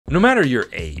No matter your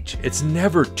age, it's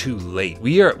never too late.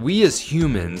 We as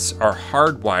humans are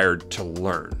hardwired to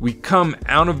learn. We come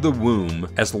out of the womb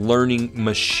as learning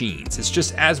machines. It's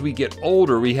just as we get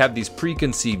older, we have these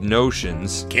preconceived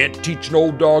notions. Can't teach an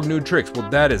old dog new tricks. Well,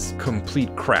 that is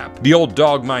complete crap. The old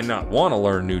dog might not want to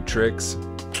learn new tricks.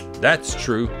 That's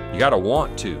true. You gotta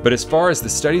want to. But as far as the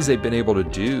studies they've been able to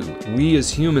do, we as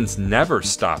humans never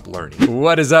stop learning.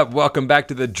 What is up? Welcome back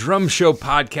to the Drum Show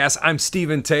podcast. I'm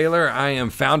Steven Taylor. I am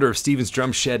founder of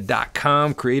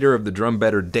StevensDrumShed.com, creator of the Drum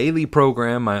Better Daily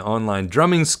program, my online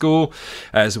drumming school,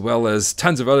 as well as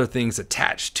tons of other things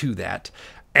attached to that.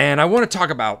 And I want to talk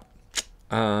about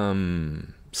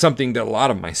something that a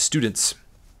lot of my students,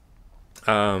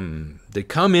 they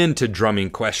come into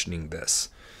drumming questioning this.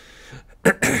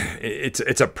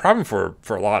 It's a problem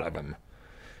for a lot of them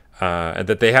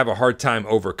that they have a hard time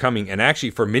overcoming, and actually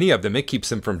for many of them it keeps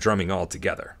them from drumming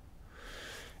altogether.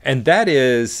 And that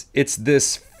is, it's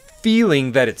this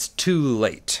feeling that it's too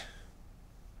late,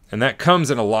 and that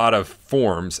comes in a lot of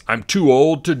forms. I'm too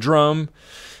old to drum.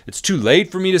 It's too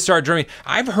late for me to start drumming.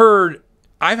 I've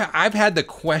had the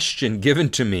question given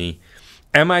to me,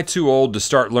 am I too old to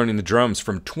start learning the drums,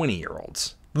 from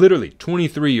 20-year-olds, literally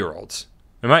 23-year-olds.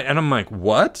 And I'm like,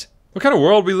 what? What kind of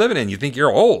world are we living in? You think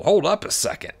you're old? Hold up a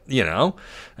second, I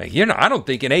don't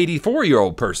think an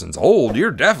 84-year-old person's old.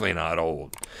 You're definitely not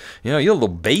old. You're a little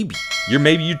baby.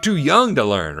 You're too young to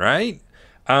learn, right?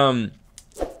 And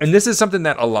this is something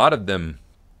that a lot of them,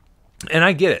 and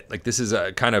I get it, like this is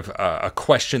a kind of a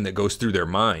question that goes through their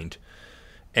mind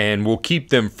and will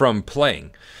keep them from playing.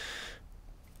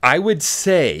 I would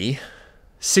say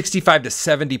 65 to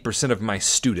 70% of my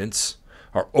students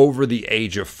are over the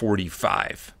age of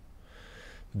 45.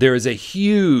 There is a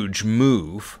huge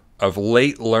move of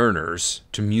late learners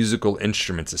to musical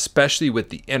instruments, especially with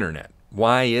the internet.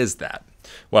 Why is that?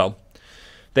 Well,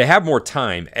 they have more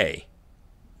time, A.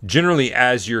 Generally,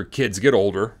 as your kids get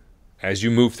older, as you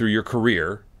move through your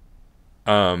career,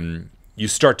 you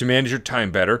start to manage your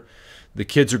time better. The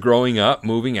kids are growing up,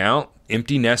 moving out.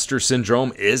 Empty nester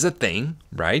syndrome is a thing,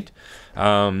 right?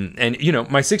 And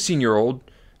my 16-year-old,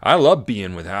 I love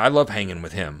being with him. I love hanging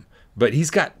with him. But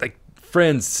he's got like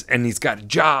friends, and he's got a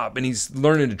job, and he's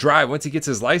learning to drive. Once he gets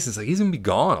his license, like he's gonna be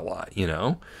gone a lot,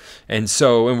 And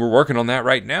we're working on that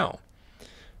right now.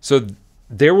 So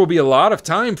there will be a lot of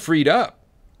time freed up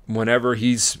whenever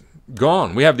he's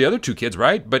gone. We have the other two kids,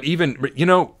 right? But even,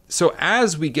 so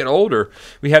as we get older,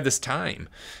 we have this time.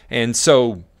 And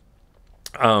so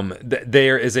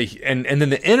there is and then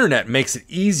the internet makes it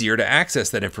easier to access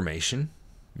that information.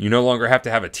 You no longer have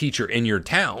to have a teacher in your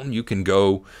town. You can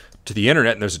go to the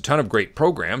internet, and there's a ton of great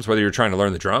programs, whether you're trying to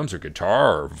learn the drums or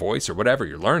guitar or voice or whatever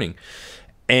you're learning.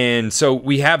 And so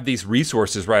we have these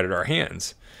resources right at our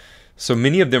hands. So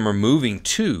many of them are moving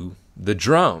to the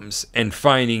drums and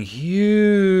finding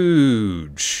huge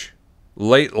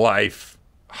late life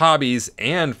hobbies,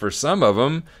 and for some of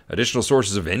them, additional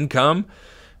sources of income,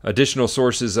 additional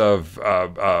sources of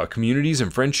communities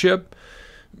and friendship,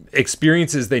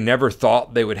 experiences they never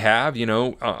thought they would have.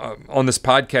 On this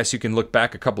podcast, you can look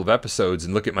back a couple of episodes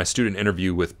and look at my student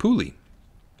interview with Pooley.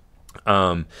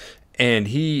 And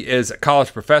he is a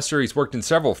college professor. He's worked in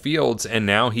several fields, and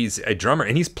now he's a drummer,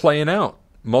 and he's playing out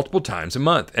multiple times a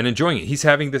month and enjoying it. He's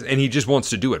having this, and he just wants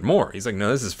to do it more. He's like,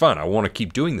 no, this is fun. I want to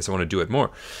keep doing this. I want to do it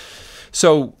more.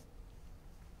 So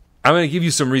I'm going to give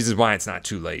you some reasons why it's not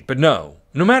too late. But no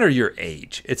matter your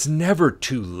age, it's never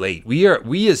too late.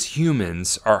 We as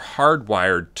humans are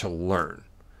hardwired to learn.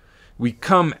 We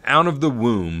come out of the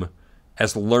womb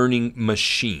as learning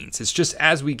machines. It's just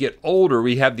as we get older,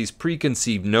 we have these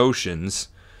preconceived notions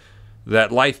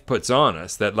that life puts on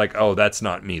us, that like, oh, that's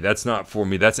not me, that's not for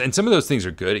me. And some of those things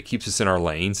are good. It keeps us in our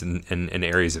lanes and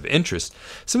areas of interest.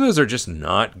 Some of those are just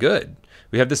not good.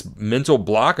 We have this mental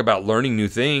block about learning new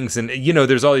things. And,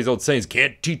 there's all these old sayings,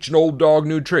 can't teach an old dog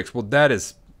new tricks. Well, that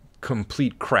is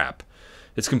complete crap.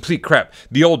 It's complete crap.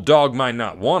 The old dog might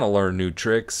not want to learn new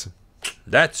tricks.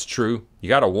 That's true. You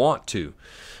got to want to.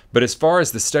 But as far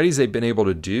as the studies they've been able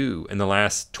to do in the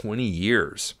last 20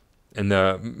 years, and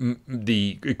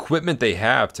the equipment they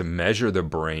have to measure the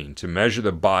brain, to measure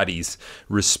the body's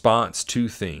response to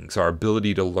things, our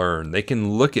ability to learn, they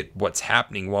can look at what's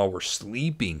happening while we're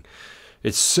sleeping.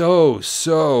 It's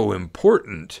so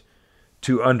important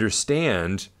to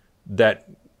understand that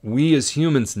we as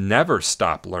humans never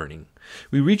stop learning.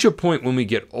 We reach a point when we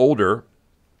get older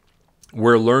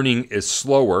where learning is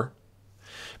slower,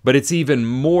 but it's even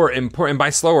more important. And by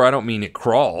slower, I don't mean it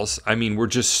crawls. I mean we're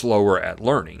just slower at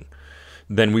learning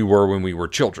than we were when we were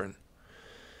children.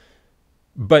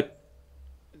 But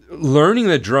learning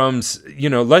the drums,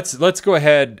 let's go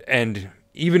ahead and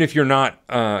even if you're not,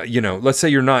 let's say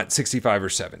you're not 65 or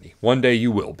 70, one day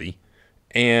you will be.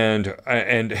 And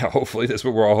hopefully that's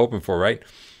what we're all hoping for, right?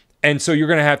 And so you're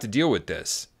going to have to deal with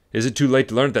this. Is it too late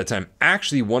to learn at that time?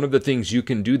 Actually, one of the things you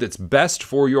can do that's best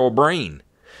for your brain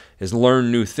is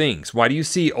learn new things. Why do you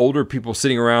see older people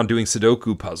sitting around doing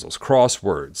Sudoku puzzles,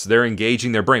 crosswords? They're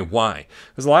engaging their brain. Why?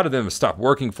 Because a lot of them have stopped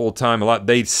working full time.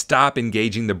 They stop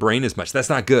engaging the brain as much. That's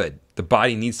not good. The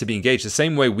body needs to be engaged the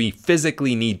same way we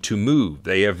physically need to move.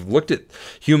 They have looked at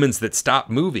humans that stop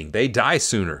moving. They die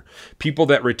sooner. People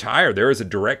that retire, there is a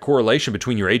direct correlation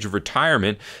between your age of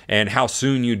retirement and how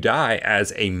soon you die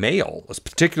as a male,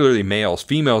 particularly males.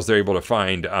 Females, they're able to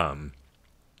find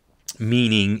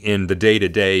meaning in the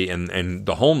day-to-day and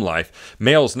the home life.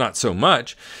 Males, not so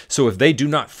much. So if they do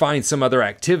not find some other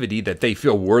activity that they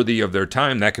feel worthy of their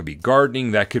time, that could be gardening,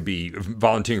 that could be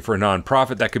volunteering for a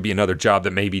nonprofit, that could be another job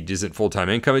that maybe isn't full-time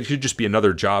income. It could just be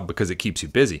another job because it keeps you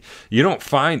busy. You don't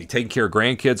find taking care of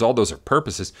grandkids, all those are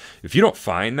purposes. If you don't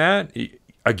find that,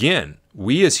 again,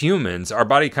 we as humans, our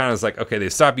body kind of is like, okay, they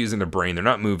stop using their brain. They're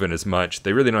not moving as much.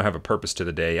 They really don't have a purpose to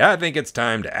the day. I think it's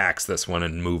time to axe this one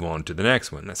and move on to the next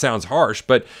one. That sounds harsh,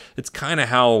 but it's kind of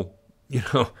how,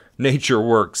 nature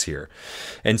works here.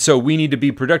 And so we need to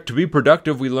be productive. To be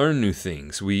productive, we learn new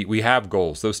things. We have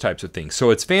goals, those types of things.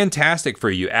 So it's fantastic for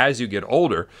you as you get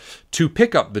older to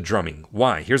pick up the drumming.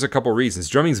 Why? Here's a couple reasons.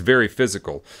 Drumming is very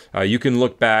physical. You can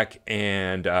look back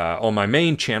and on my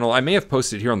main channel, I may have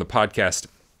posted here on the podcast,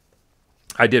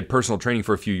 I did personal training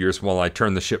for a few years while I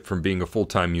turned the ship from being a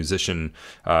full-time musician,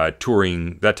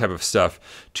 touring, that type of stuff,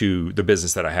 to the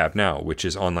business that I have now, which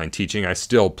is online teaching. I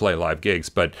still play live gigs,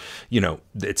 but,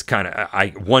 it's kind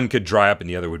of, one could dry up and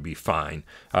the other would be fine,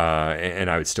 and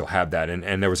I would still have that.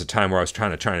 And there was a time where I was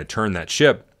trying to turn that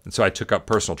ship, and so I took up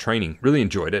personal training. Really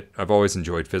enjoyed it. I've always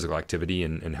enjoyed physical activity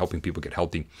and helping people get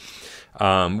healthy.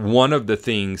 One of the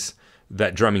things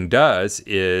that drumming does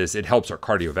is it helps our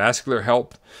cardiovascular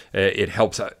health. It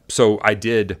helps. So I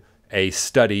did a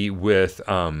study with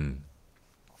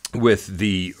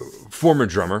the former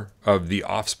drummer of The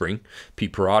Offspring,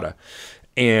 Pete Parada,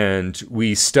 and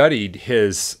we studied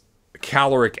his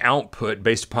caloric output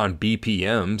based upon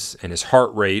BPMs and his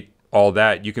heart rate, all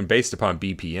that. You can base it upon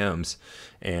BPMs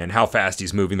and how fast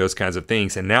he's moving, those kinds of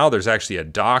things. And now there's actually a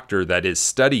doctor that is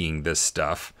studying this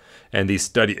stuff, and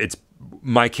it's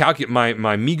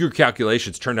my meager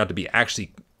calculations turned out to be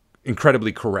actually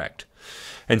incredibly correct.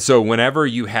 And so whenever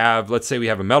you have, let's say we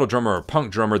have a metal drummer or a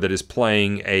punk drummer that is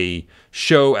playing a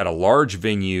show at a large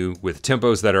venue with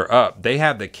tempos that are up, they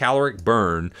have the caloric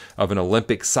burn of an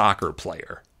Olympic soccer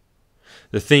player.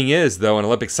 The thing is, though, an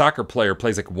Olympic soccer player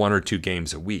plays like 1 or 2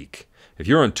 games a week. If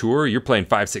you're on tour, you're playing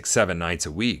 5, 6, 7 nights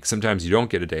a week. Sometimes you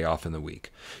don't get a day off in the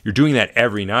week. You're doing that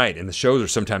every night, and the shows are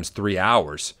sometimes 3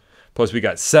 hours. Plus, we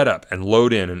got setup and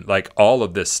load in and like all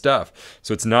of this stuff.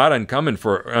 So it's not uncommon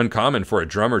for a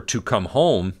drummer to come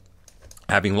home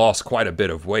having lost quite a bit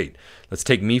of weight. Let's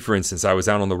take me, for instance. I was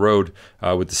out on the road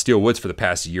with the Steel Woods for the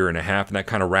past 1.5 years, and that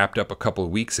kind of wrapped up a couple of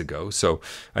weeks ago. So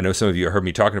I know some of you heard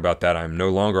me talking about that. I'm no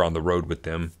longer on the road with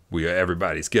them.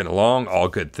 Everybody's getting along, all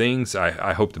good things.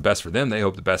 I hope the best for them. They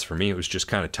hope the best for me. It was just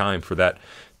kind of time for that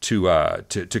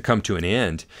to come to an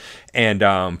end, and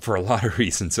for a lot of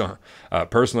reasons,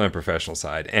 personal and professional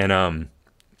side. And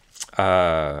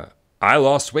I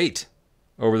lost weight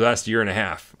over the last 1.5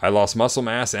 years. I lost muscle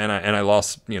mass and I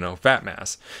lost fat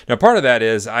mass. Now part of that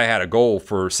is I had a goal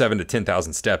for 7,000 to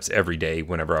 10,000 steps every day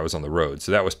whenever I was on the road.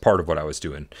 So that was part of what I was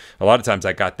doing. A lot of times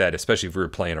I got that, especially if we were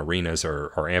playing arenas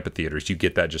or amphitheaters, you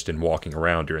get that just in walking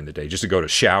around during the day. Just to go to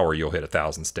shower, you'll hit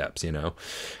 1,000 steps,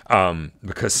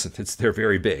 because they're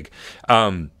very big.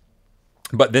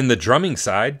 But then the drumming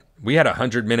side, we had a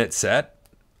 100-minute set.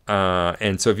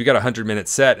 And so if you got a 100-minute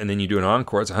set and then you do an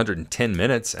encore, it's 110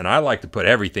 minutes. And I like to put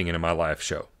everything into my live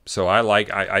show. So there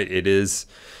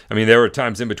were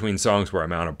times in between songs where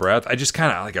I'm out of breath. I just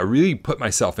kind of I really put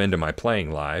myself into my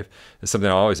playing live. It's something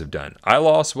I always have done. I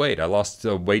lost weight. I lost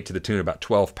weight to the tune of about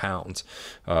 12 pounds,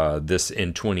 this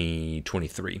in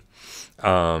 2023.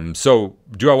 So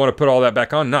do I want to put all that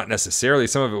back on? Not necessarily.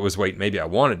 Some of it was weight maybe I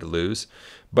wanted to lose,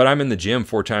 but I'm in the gym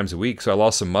 4 times a week. So I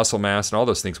lost some muscle mass and all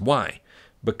those things. Why?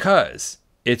 Because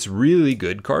it's really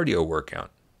good cardio workout.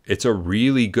 It's a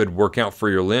really good workout for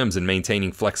your limbs and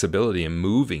maintaining flexibility and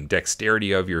moving,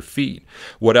 dexterity of your feet.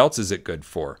 What else is it good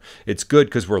for? It's good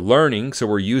because we're learning, so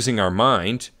we're using our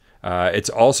mind.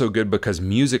 It's also good because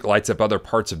music lights up other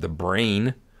parts of the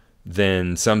brain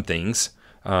than some things.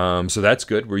 So that's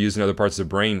good. We're using other parts of the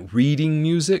brain. Reading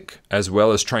music as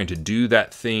well as trying to do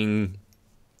that thing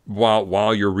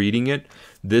while you're reading it.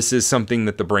 This is something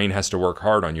that the brain has to work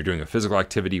hard on. You're doing a physical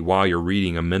activity while you're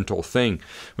reading a mental thing.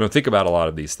 We don't think about a lot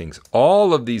of these things.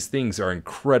 All of these things are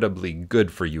incredibly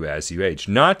good for you as you age.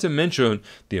 Not to mention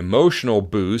the emotional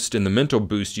boost and the mental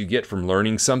boost you get from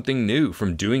learning something new,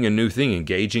 from doing a new thing,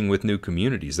 engaging with new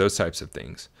communities, those types of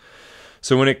things.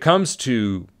 So when it comes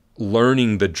to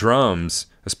learning the drums,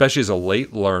 especially as a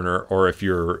late learner, or if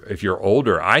you're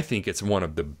older, I think it's one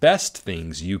of the best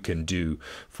things you can do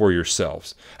for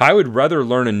yourselves. I would rather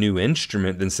learn a new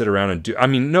instrument than sit around and do, I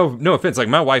mean, no offense, like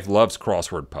my wife loves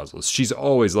crossword puzzles. She's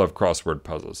always loved crossword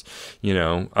puzzles,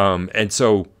 and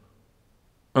so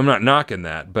I'm not knocking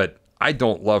that, but I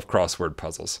don't love crossword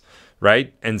puzzles.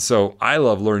 Right? And so I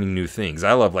love learning new things.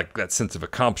 I love like that sense of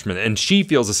accomplishment. And she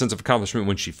feels a sense of accomplishment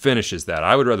when she finishes that.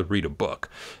 I would rather read a book.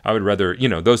 I would rather,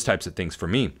 those types of things for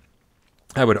me.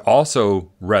 I would also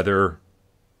rather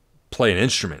play an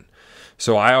instrument.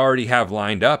 So I already have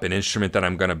lined up an instrument that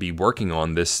I'm going to be working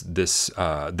on this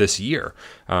year.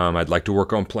 I'd like to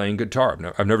work on playing guitar.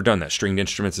 I've never done that. Stringed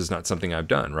instruments is not something I've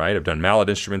done, right? I've done mallet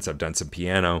instruments. I've done some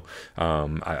piano,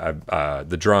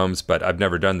 the drums, but I've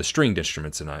never done the stringed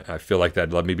instruments. And I feel like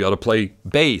that'd let me be able to play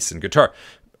bass and guitar.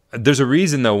 There's a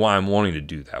reason, though, why I'm wanting to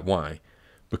do that. Why?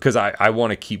 Because I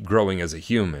want to keep growing as a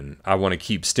human. I want to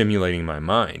keep stimulating my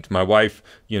mind. My wife,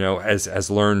 has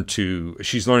learned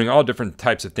she's learning all different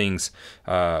types of things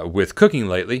with cooking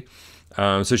lately.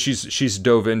 So she's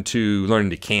dove into learning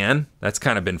to can. That's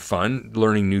kind of been fun,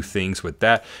 learning new things with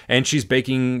that. And she's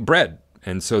baking bread.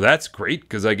 And so that's great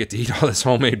because I get to eat all this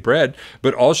homemade bread.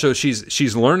 But also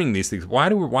she's learning these things. Why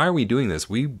are we doing this?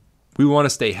 We want to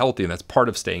stay healthy, and that's part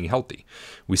of staying healthy.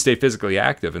 We stay physically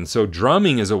active, and so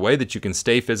drumming is a way that you can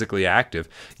stay physically active,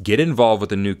 get involved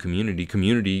with a new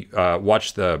community.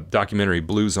 Watch the documentary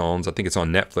Blue Zones. I think it's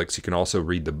on Netflix. You can also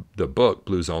read the book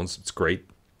Blue Zones. It's great.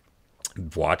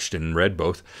 Watched and read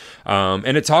both,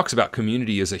 and it talks about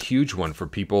community is a huge one for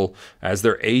people as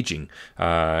they're aging.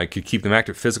 It could keep them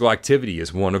active. Physical activity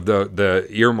is one of the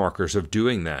earmarkers of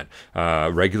doing that.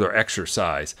 Regular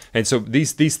exercise, and so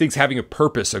these things having a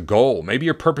purpose, a goal. Maybe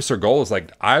your purpose or goal is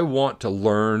like, I want to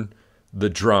learn the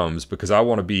drums because I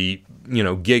want to be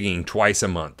gigging twice a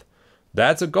month.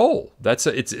 That's a goal.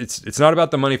 It's not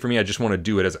about the money for me. I just want to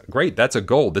do it great. That's a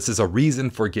goal. This is a reason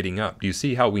for getting up. Do you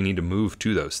see how we need to move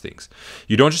to those things?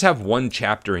 You don't just have one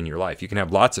chapter in your life. You can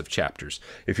have lots of chapters.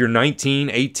 If you're 19,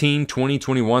 18, 20,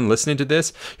 21 listening to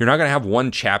this, you're not going to have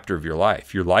one chapter of your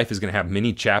life. Your life is going to have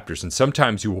many chapters, and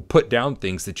sometimes you will put down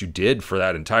things that you did for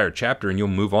that entire chapter and you'll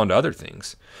move on to other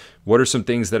things. What are some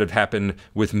things that have happened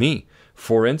with me?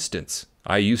 For instance,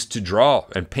 I used to draw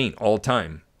and paint all the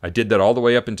time. I did that all the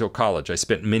way up until college. I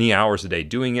spent many hours a day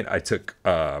doing it. I took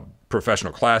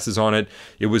professional classes on it.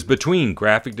 It was between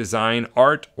graphic design,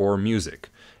 art, or music.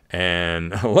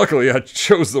 And luckily, I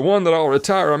chose the one that I'll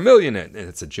retire a million in.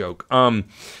 It's a joke.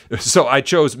 So I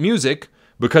chose music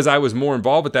because I was more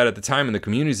involved with that at the time in the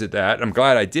communities at that. I'm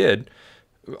glad I did.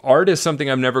 Art is something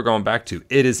I've never gone back to.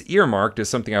 It is earmarked as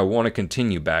something I want to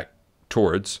continue back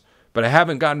towards, but I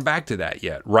haven't gotten back to that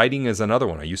yet. Writing is another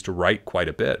one. I used to write quite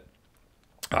a bit.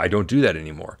 I don't do that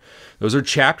anymore. Those are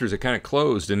chapters that kind of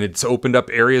closed, and it's opened up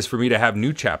areas for me to have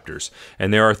new chapters.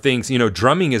 And there are things,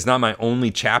 drumming is not my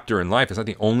only chapter in life. It's not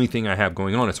the only thing I have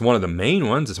going on. It's one of the main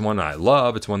ones. It's one that I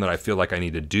love. It's one that I feel like I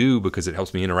need to do because it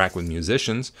helps me interact with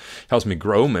musicians, helps me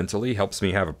grow mentally, helps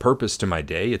me have a purpose to my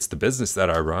day. It's the business that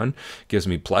I run, gives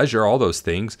me pleasure, all those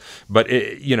things. But,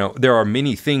 there are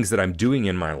many things that I'm doing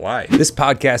in my life. This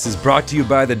podcast is brought to you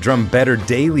by the Drum Better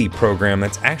Daily program.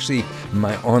 That's actually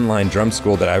my online drum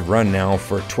school that I've run now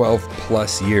for 12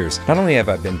 plus years. Not only have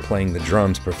I been playing the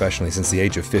drums professionally since the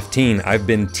age of 15, I've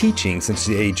been teaching since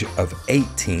the age of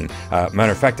 18.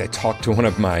 Matter of fact, I talked to one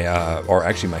of my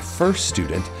first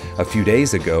student a few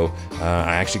days ago.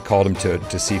 I actually called him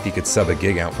to see if he could sub a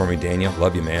gig out for me. Daniel,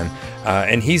 love you, man.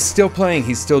 And he's still playing.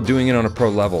 He's still doing it on a pro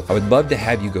level. I would love to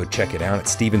have you go check it out at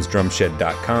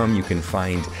stevensdrumshed.com. You can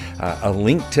find a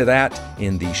link to that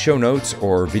in the show notes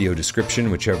or video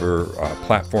description, whichever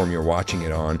platform you're watching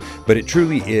it on. But it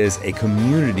truly is a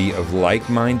community of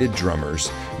like-minded drummers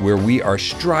where we are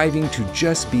striving to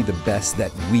just be the best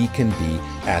that we can be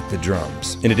at the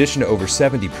drums. In addition to over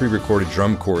 70 pre-recorded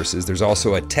drum courses, there's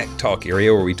also a tech talk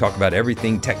area where we talk about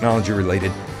everything technology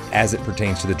related as it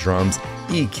pertains to the drums,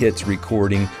 e-kits,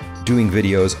 recording, doing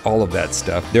videos, all of that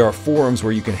stuff. There are forums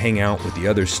where you can hang out with the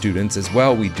other students as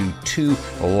well. We do 2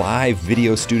 live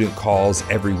video student calls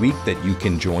every week that you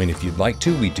can join if you'd like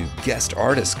to. We do guest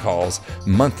artist calls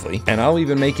monthly, and I'll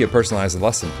even make you a personalized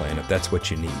lesson plan if that's what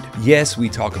you need. Yes, we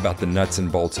talk about the nuts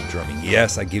and bolts of drumming.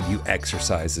 Yes, I give you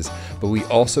exercises, but we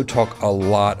also talk a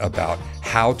lot about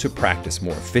how to practice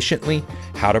more efficiently,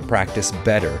 how to practice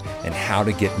better, and how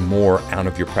to get more out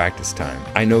of your practice time.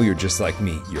 I know you're just like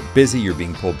me. You're busy, you're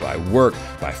being pulled by work,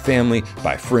 by family,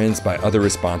 by friends, by other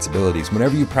responsibilities.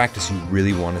 Whenever you practice, you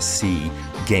really want to see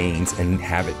gains and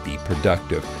have it be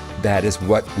productive. That is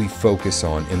what we focus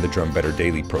on in the Drum Better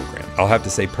Daily program. I'll have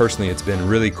to say personally, it's been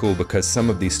really cool because some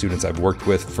of these students I've worked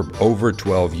with for over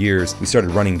 12 years, we started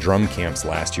running drum camps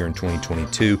last year in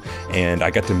 2022, and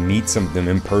I got to meet some of them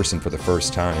in person for the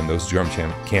first time. Those drum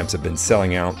camps have been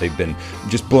selling out. They've been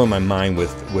just blowing my mind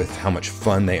with how much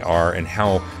fun they are and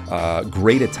how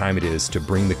great a time it is to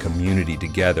bring the community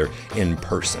together in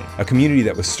person. A community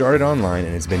that was started online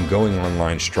and has been going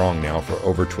online strong now for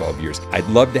over 12 years. I'd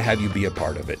love to have you be a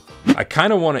part of it. I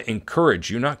kind of want to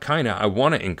encourage you, I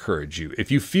want to encourage you.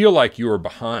 If you feel like you are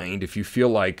behind, if you feel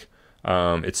like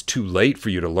it's too late for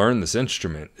you to learn this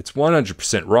instrument, it's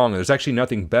 100% wrong. There's actually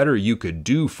nothing better you could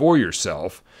do for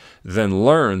yourself than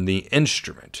learn the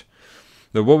instrument.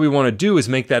 Now, what we want to do is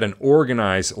make that an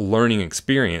organized learning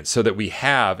experience so that we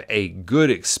have a good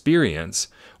experience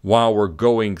while we're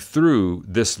going through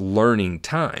this learning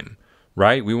time.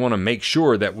 Right? We want to make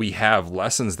sure that we have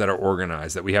lessons that are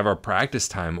organized, that we have our practice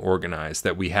time organized,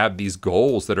 that we have these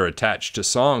goals that are attached to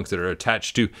songs, that are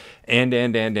attached to and,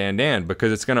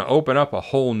 because it's going to open up a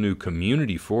whole new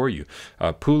community for you.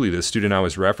 Pooley, the student I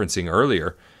was referencing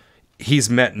earlier, he's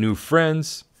met new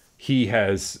friends. He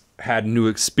has had new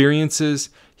experiences.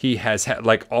 He has had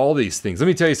like all these things. Let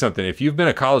me tell you something. If you've been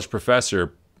a college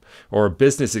professor or a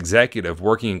business executive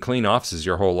working in clean offices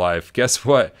your whole life, guess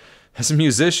what? As a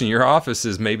musician, your office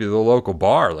is maybe the local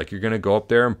bar. Like, you're going to go up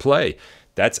there and play.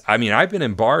 I've been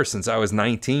in bars since I was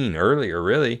 19, earlier,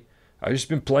 really. I've just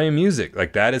been playing music.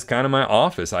 Like, that is kind of my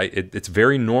office. It's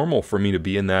very normal for me to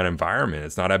be in that environment.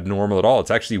 It's not abnormal at all.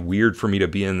 It's actually weird for me to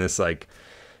be in this, like,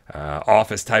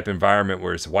 office type environment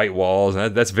where it's white walls.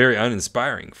 That's very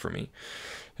uninspiring for me.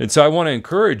 And so I want to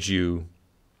encourage you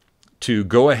to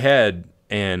go ahead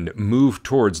and move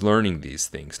towards learning these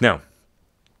things. Now,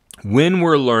 when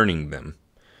we're learning them,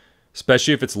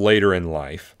 especially if it's later in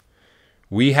life,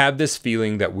 we have this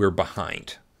feeling that we're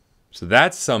behind. So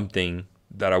that's something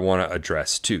that I want to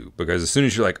address too, because as soon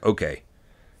as you're like, okay,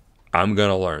 I'm going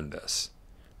to learn this,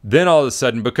 then all of a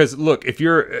sudden, because look, if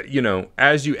you're,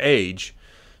 as you age,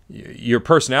 your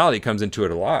personality comes into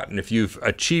it a lot. And if you've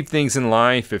achieved things in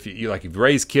life, if you've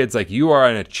raised kids, like, you are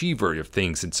an achiever of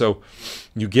things. And so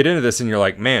you get into this and you're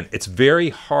like, man, it's very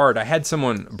hard. I had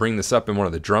someone bring this up in one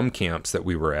of the drum camps that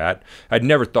we were at. I'd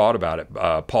never thought about it.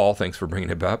 Paul, thanks for bringing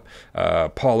it up.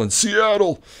 Paul in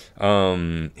Seattle.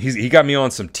 He got me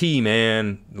on some tea,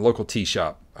 man. Local tea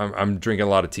shop. I'm drinking a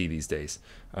lot of tea these days.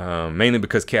 Mainly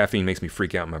because caffeine makes me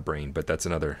freak out in my brain, but that's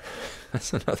another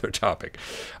topic.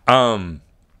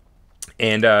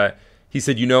 And he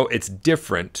said, it's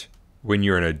different when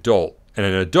you're an adult. And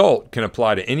an adult can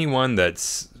apply to anyone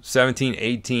that's 17,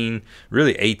 18,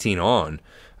 really 18 on.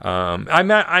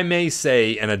 I may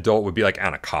say an adult would be like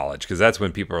out of college, because that's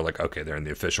when people are like, okay, they're in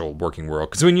the official working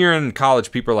world. Because when you're in college,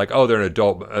 people are like, oh, they're an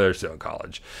adult, but they're still in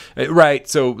college. Right?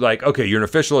 So, like, okay, you're an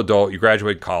official adult, you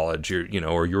graduate college,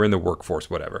 or you're in the workforce,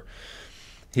 whatever.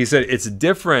 He said it's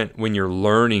different when you're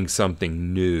learning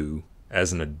something new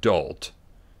as an adult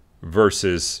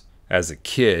versus as a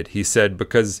kid. He said,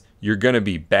 because you're going to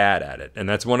be bad at it. And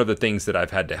that's one of the things that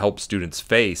I've had to help students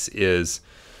face is,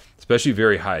 especially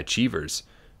very high achievers,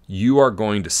 you are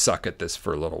going to suck at this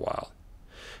for a little while.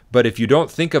 But if you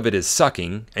don't think of it as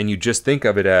sucking and you just think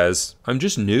of it as, I'm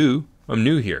just new, I'm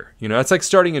new here. It's like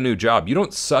starting a new job. You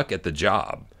don't suck at the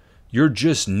job. You're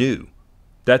just new.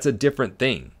 That's a different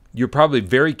thing. You're probably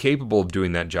very capable of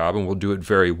doing that job and will do it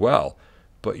very well.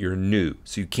 But you're new,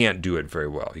 so you can't do it very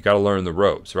well. You got to learn the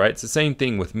ropes, right? It's the same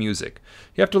thing with music.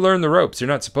 You have to learn the ropes. You're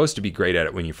not supposed to be great at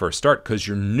it when you first start because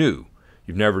you're new.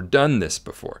 You've never done this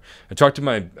before. I talk to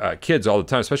my kids all the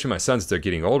time, especially my sons as they're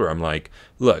getting older. I'm like,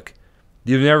 look,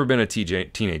 you've never been a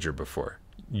teenager before.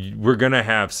 We're going to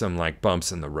have some like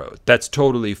bumps in the road. That's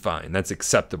totally fine. That's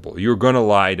acceptable. You're going to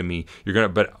lie to me.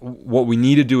 But what we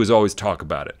need to do is always talk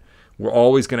about it. We're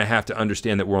always going to have to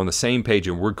understand that we're on the same page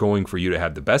and we're going for you to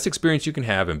have the best experience you can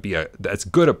have and be as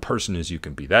good a person as you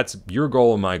can be. That's your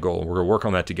goal and my goal, and we're going to work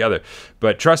on that together.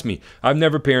 But trust me, I've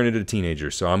never parented a teenager,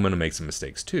 so I'm going to make some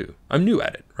mistakes too. I'm new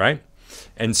at it, right?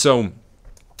 And so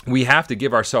we have to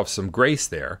give ourselves some grace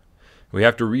there. We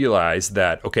have to realize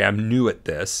that, okay, I'm new at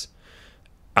this.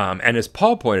 And as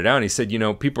Paul pointed out, he said,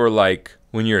 people are like,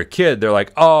 when you're a kid, they're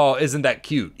like, oh, isn't that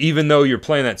cute? Even though you're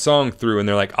playing that song through and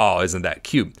they're like, oh, isn't that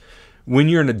cute? When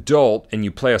you're an adult and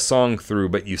you play a song through,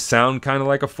 but you sound kind of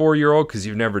like a 4-year-old because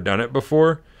you've never done it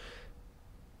before,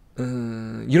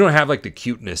 you don't have like the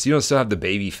cuteness. You don't still have the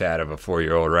baby fat of a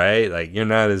 4-year-old, right? Like you're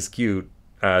not as cute.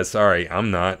 Sorry, I'm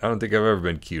not. I don't think I've ever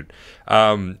been cute.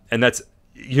 And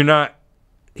you're not.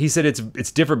 He said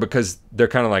it's different because they're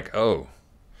kind of like, oh,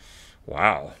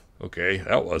 wow, okay,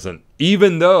 that wasn't.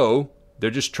 Even though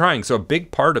they're just trying. So a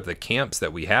big part of the camps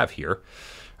that we have here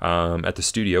at the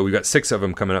studio, we've got 6 of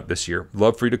them coming up this year.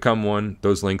 Love for you to come one.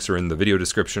 Those links are in the video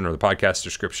description or the podcast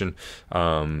description.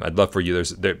 I'd love for you.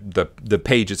 There's the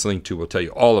page it's linked to will tell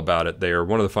you all about it. They are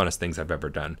one of the funnest things I've ever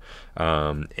done,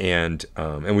 and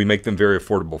we make them very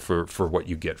affordable for what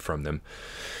you get from them.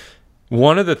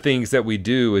 One of the things that we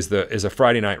do is a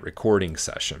Friday night recording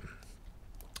session.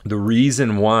 The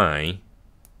reason why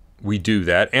we do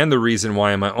that, and the reason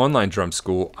why in my online drum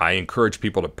school I encourage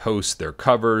people to post their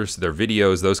covers, their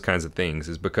videos, those kinds of things,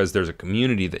 is because there's a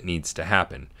community that needs to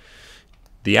happen.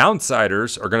 The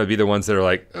outsiders are going to be the ones that are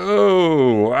like,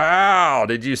 oh, wow,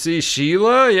 did you see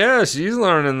Sheila? Yeah, she's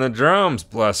learning the drums,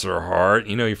 bless her heart.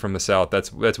 You know, you're from the South.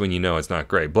 That's when you know it's not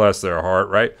great. Bless their heart,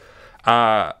 right?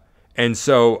 And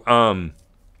so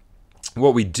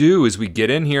what we do is we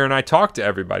get in here and I talk to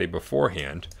everybody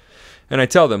beforehand and I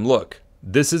tell them, look,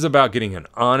 this is about getting an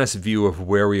honest view of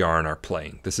where we are in our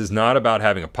playing. This is not about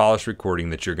having a polished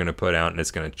recording that you're going to put out and it's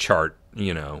going to chart,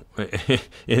 you know,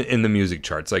 in the music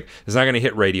charts. Like, it's not going to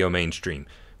hit radio mainstream.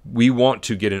 We want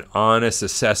to get an honest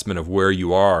assessment of where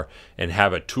you are and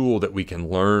have a tool that we can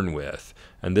learn with.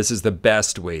 And this is the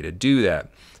best way to do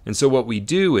that. And so what we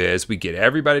do is we get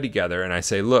everybody together and I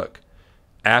say, look,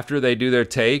 after they do their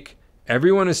take,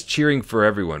 everyone is cheering for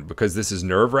everyone because this is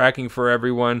nerve-wracking for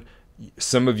everyone.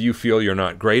 Some of you feel you're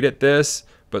not great at this,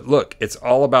 but look, it's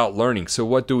all about learning. So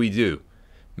what do we do?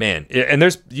 Man,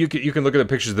 and you can look at the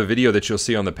pictures of the video that you'll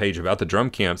see on the page about the drum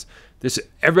camps.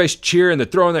 Everybody's cheering, they're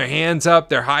throwing their hands up,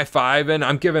 they're high-fiving,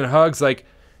 I'm giving hugs. Like,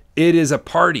 it is a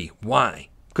party. Why?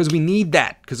 Because we need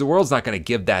that, because the world's not going to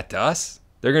give that to us.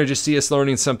 They're going to just see us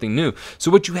learning something new. So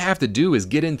what you have to do is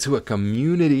get into a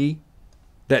community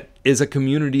that is a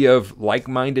community of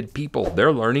like-minded people.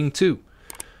 They're learning too.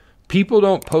 People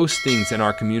don't post things in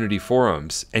our community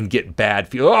forums and get bad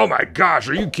feel. Oh my gosh,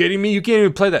 are you kidding me? You can't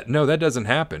even play that. No, that doesn't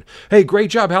happen. Hey, great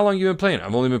job. How long have you been playing?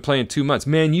 I've only been playing 2 months.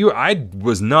 Man, I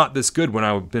was not this good when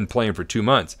I've been playing for 2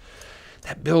 months.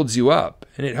 That builds you up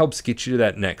and it helps get you to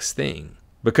that next thing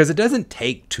because it doesn't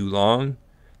take too long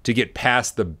to get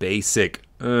past the basic,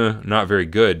 not very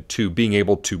good, to being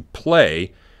able to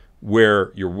play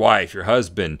where your wife, your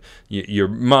husband, your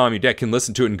mom, your dad can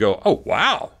listen to it and go, oh,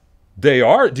 wow. They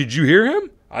are. Did you hear him?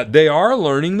 They are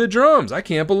learning the drums. I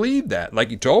can't believe that.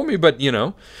 Like you told me, but you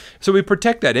know. So we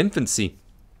protect that infancy.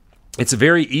 It's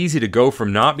very easy to go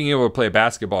from not being able to play a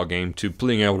basketball game to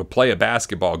being able to play a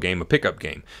basketball game, a pickup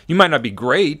game. You might not be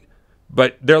great,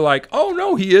 but they're like, oh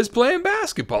no, he is playing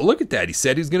basketball. Look at that. He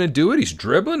said he's going to do it. He's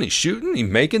dribbling. He's shooting. He's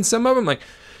making some of them. Like,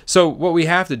 so what we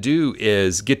have to do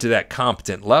is get to that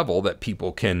competent level that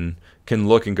people can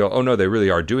look and go, oh no, they really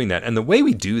are doing that. And the way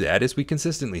we do that is we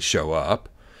consistently show up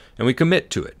and we commit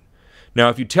to it. Now,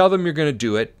 if you tell them you're going to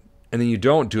do it and then you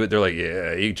don't do it, they're like,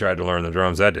 yeah, you tried to learn the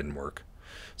drums. That didn't work.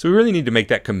 So we really need to make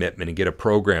that commitment and get a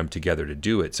program together to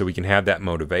do it so we can have that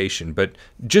motivation. But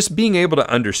just being able to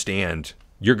understand,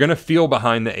 you're going to feel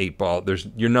behind the 8 ball.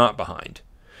 You're not behind.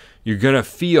 You're going to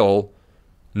feel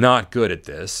not good at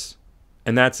this.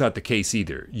 And that's not the case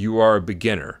either. You are a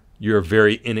beginner. You're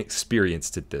very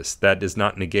inexperienced at this. That does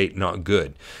not negate not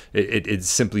good. It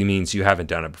simply means you haven't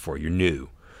done it before. You're new,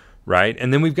 right?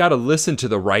 And then we've got to listen to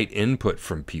the right input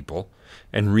from people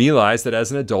and realize that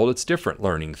as an adult, it's different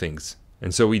learning things.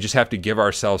 And so we just have to give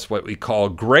ourselves what we call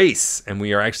grace. And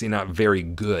we are actually not very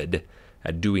good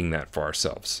at doing that for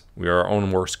ourselves. We are our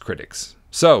own worst critics.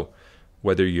 So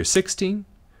whether you're 16,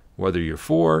 whether you're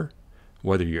 4,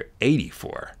 whether you're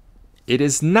 84, it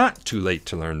is not too late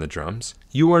to learn the drums.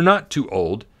 You are not too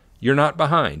old. You're not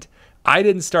behind. I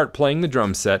didn't start playing the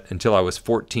drum set until I was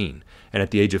 14. And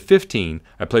at the age of 15,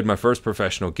 I played my first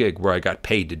professional gig where I got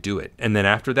paid to do it. And then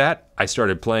after that, I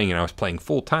started playing and I was playing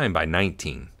full time by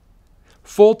 19.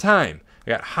 Full time.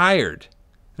 I got hired.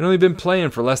 I'd only been playing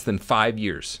for less than 5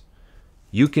 years.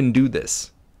 You can do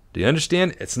this. Do you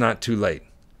understand? It's not too late.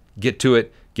 Get to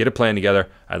it. Get a plan together.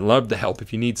 I'd love the help.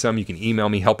 If you need some, you can email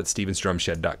me,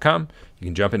 help@stevensdrumshed.com. You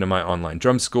can jump into my online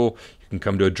drum school. You can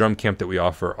come to a drum camp that we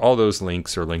offer. All those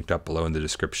links are linked up below in the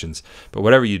descriptions. But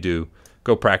whatever you do,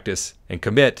 go practice and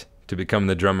commit to become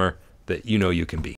the drummer that you know you can be.